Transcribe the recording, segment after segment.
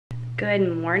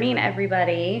Good morning,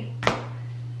 everybody.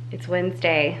 It's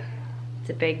Wednesday.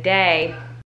 It's a big day.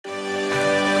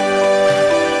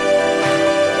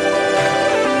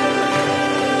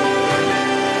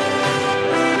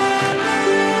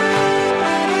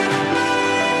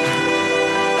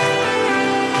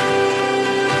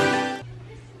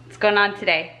 What's going on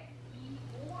today?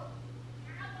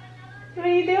 What are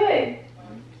you doing?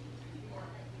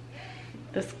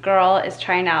 This girl is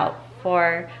trying out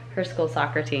for her school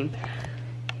soccer team.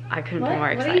 I couldn't be more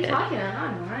excited. What are you talking about?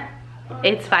 I'm not.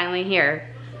 It's finally here.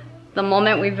 The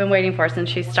moment we've been waiting for since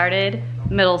she started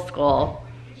middle school.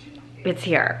 It's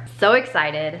here. So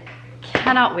excited.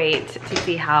 Cannot wait to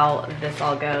see how this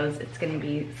all goes. It's gonna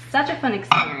be such a fun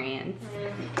experience.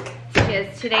 She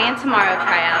has today and tomorrow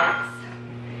tryouts.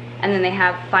 And then they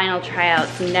have final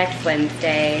tryouts next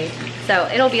Wednesday. So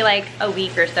it'll be like a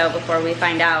week or so before we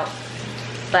find out.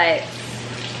 But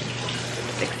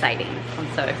it's exciting.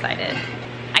 I'm so excited.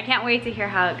 I can't wait to hear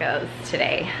how it goes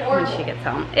today when she gets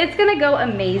home. It's gonna go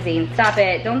amazing. Stop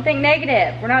it. Don't think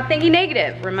negative. We're not thinking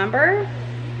negative, remember?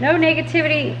 No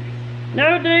negativity.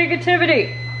 No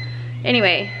negativity.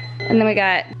 Anyway, and then we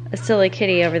got a silly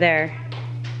kitty over there.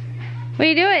 What are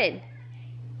you doing?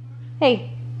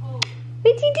 Hey.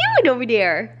 What's he doing over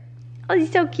there? Oh,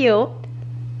 he's so cute.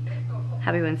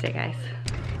 Happy Wednesday, guys.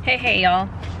 Hey, y'all.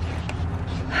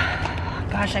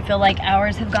 Gosh, I feel like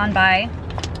hours have gone by,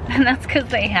 and that's because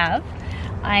they have.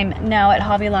 I'm now at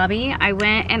Hobby Lobby. I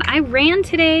went and I ran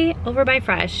today over by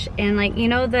Fresh, and like, you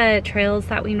know the trails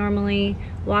that we normally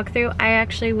walk through? I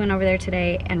actually went over there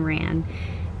today and ran.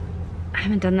 I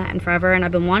haven't done that in forever, and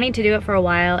I've been wanting to do it for a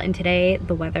while, and today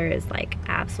the weather is like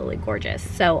absolutely gorgeous.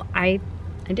 So I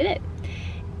did it.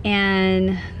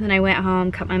 And then I went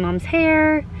home, cut my mom's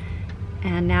hair,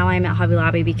 and now I'm at Hobby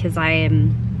Lobby because I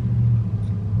am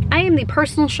the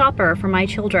personal shopper for my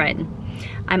children.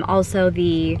 I'm also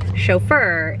the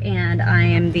chauffeur, and I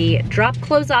am the drop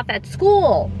clothes off at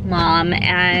school mom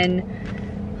and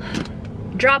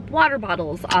drop water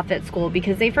bottles off at school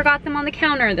because they forgot them on the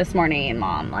counter this morning,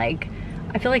 mom. Like,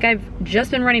 I feel like I've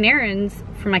just been running errands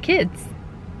for my kids.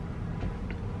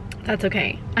 That's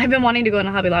okay. I've been wanting to go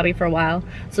into Hobby Lobby for a while,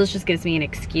 so this just gives me an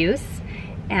excuse.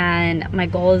 And my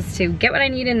goal is to get what I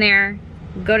need in there,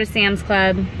 go to Sam's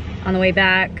Club on the way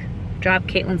back, drop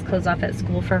Caitlin's clothes off at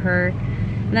school for her,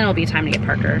 and then it'll be time to get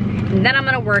Parker. And then I'm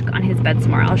gonna work on his bed some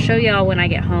more. I'll show y'all when I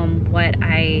get home what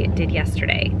I did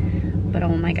yesterday. But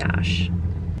oh my gosh,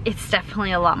 it's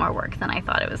definitely a lot more work than I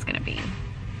thought it was gonna be.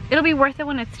 It'll be worth it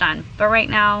when it's done, but right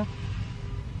now,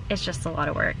 it's just a lot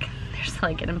of work. There's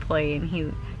like an employee and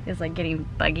he is like getting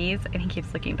buggies and he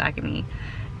keeps looking back at me.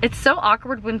 It's so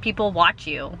awkward when people watch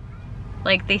you.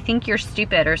 Like they think you're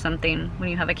stupid or something when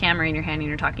you have a camera in your hand and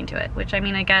you're talking to it, which I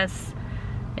mean, I guess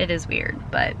it is weird,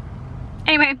 but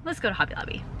anyway, let's go to Hobby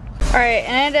Lobby. All right, it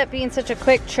ended up being such a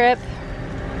quick trip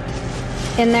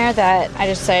in there that I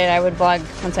just decided I would vlog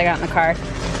once I got in the car.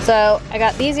 So I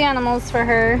got these animals for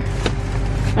her.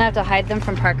 I'm gonna have to hide them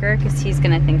from Parker because he's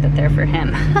gonna think that they're for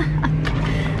him.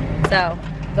 So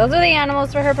those are the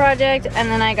animals for her project,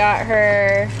 and then I got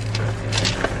her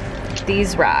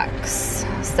these rocks.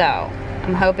 So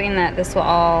I'm hoping that this will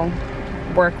all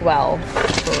work well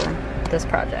for this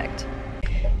project.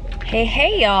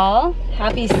 Hey y'all,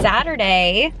 happy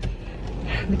Saturday.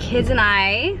 The kids and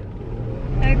I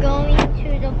We're going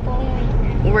to the bowling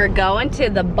alley. We're going to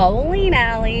the bowling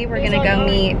alley. We're gonna go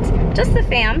meet just the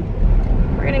fam.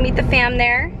 We're gonna meet the fam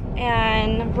there,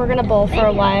 and we're gonna bowl for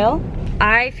a while.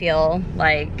 I feel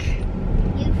like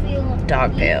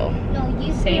dog poo. No,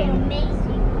 you feel amazing.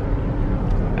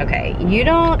 Okay, you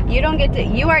don't get to,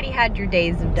 you already had your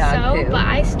days of dog poo. But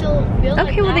I still feel like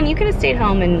okay, well then you could have stayed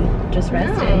home and just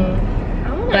rested.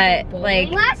 No, but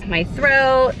like my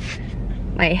throat,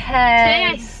 my head. Today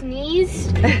I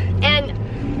sneezed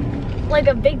and like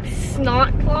a big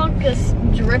snot clog just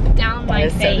dripped down my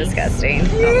face. That is so disgusting.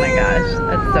 Oh my gosh,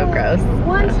 that's so gross.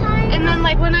 One time. And then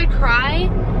like when I cry,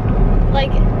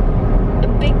 like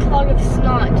a big clog of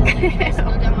snot just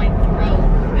go down my throat.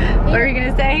 What were you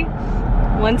gonna say?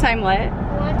 One time what?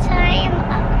 One time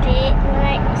a bit,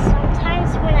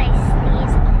 sometimes when I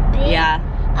sneeze a bit, yeah,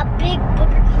 a big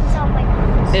booger comes out my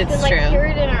nose. It's true. Like hear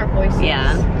it in our voices.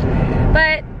 Yeah,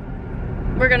 but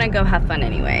we're gonna go have fun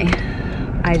anyway.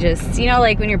 I just, you know,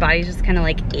 like when your body's just kind of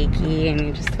like achy and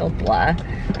you just feel blah,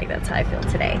 like that's how I feel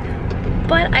today.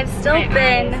 But I've still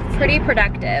been pretty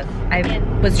productive. I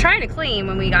was trying to clean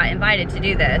when we got invited to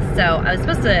do this, so I was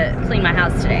supposed to clean my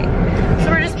house today.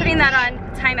 So we're just putting that on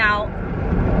timeout.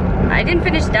 I didn't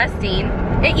finish dusting.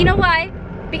 You know why?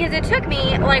 because it took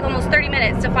me like almost 30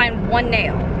 minutes to find one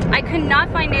nail. I could not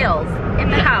find nails in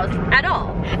the house at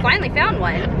all. Finally found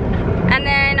one. And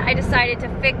then I decided to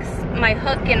fix my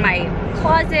hook in my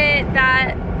closet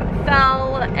that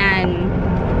fell, and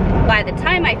by the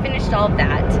time I finished all of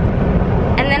that,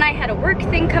 and then I had a work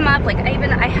thing come up, like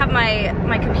I have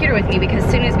my computer with me because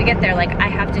as soon as we get there, like I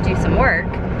have to do some work,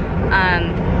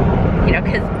 you know,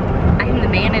 because I'm the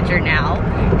manager now,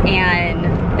 and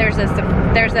there's a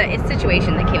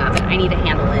situation that came up and I need to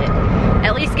handle it,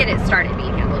 at least get it started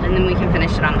being handled, and then we can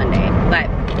finish it on Monday. But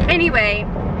anyway,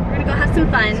 we're gonna go have some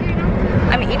fun.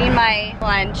 I'm eating my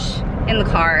lunch in the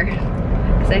car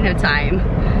because I have time,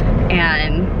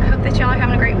 and I hope that y'all are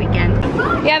having a great weekend.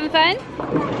 You having fun?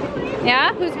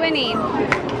 Yeah? Who's winning?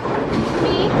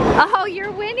 Me. Oh,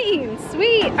 you're winning.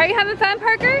 Sweet. Are you having fun,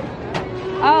 Parker?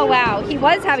 Oh, wow. He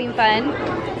was having fun,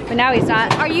 but now he's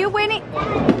not. Are you winning?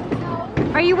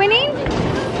 Are you winning?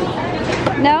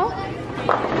 No?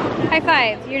 High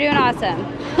five. You're doing awesome.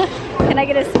 Can I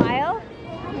get a smile?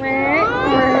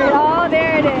 Oh,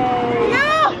 there it is. No!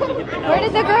 Where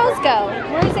did the girls go?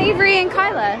 Where's Avery and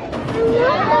Kyla?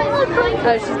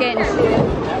 Oh, she's getting...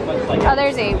 Oh,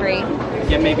 there's Avery.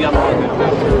 Yeah, maybe I'm not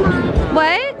good.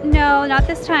 What? No, not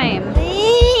this time.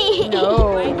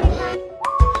 No.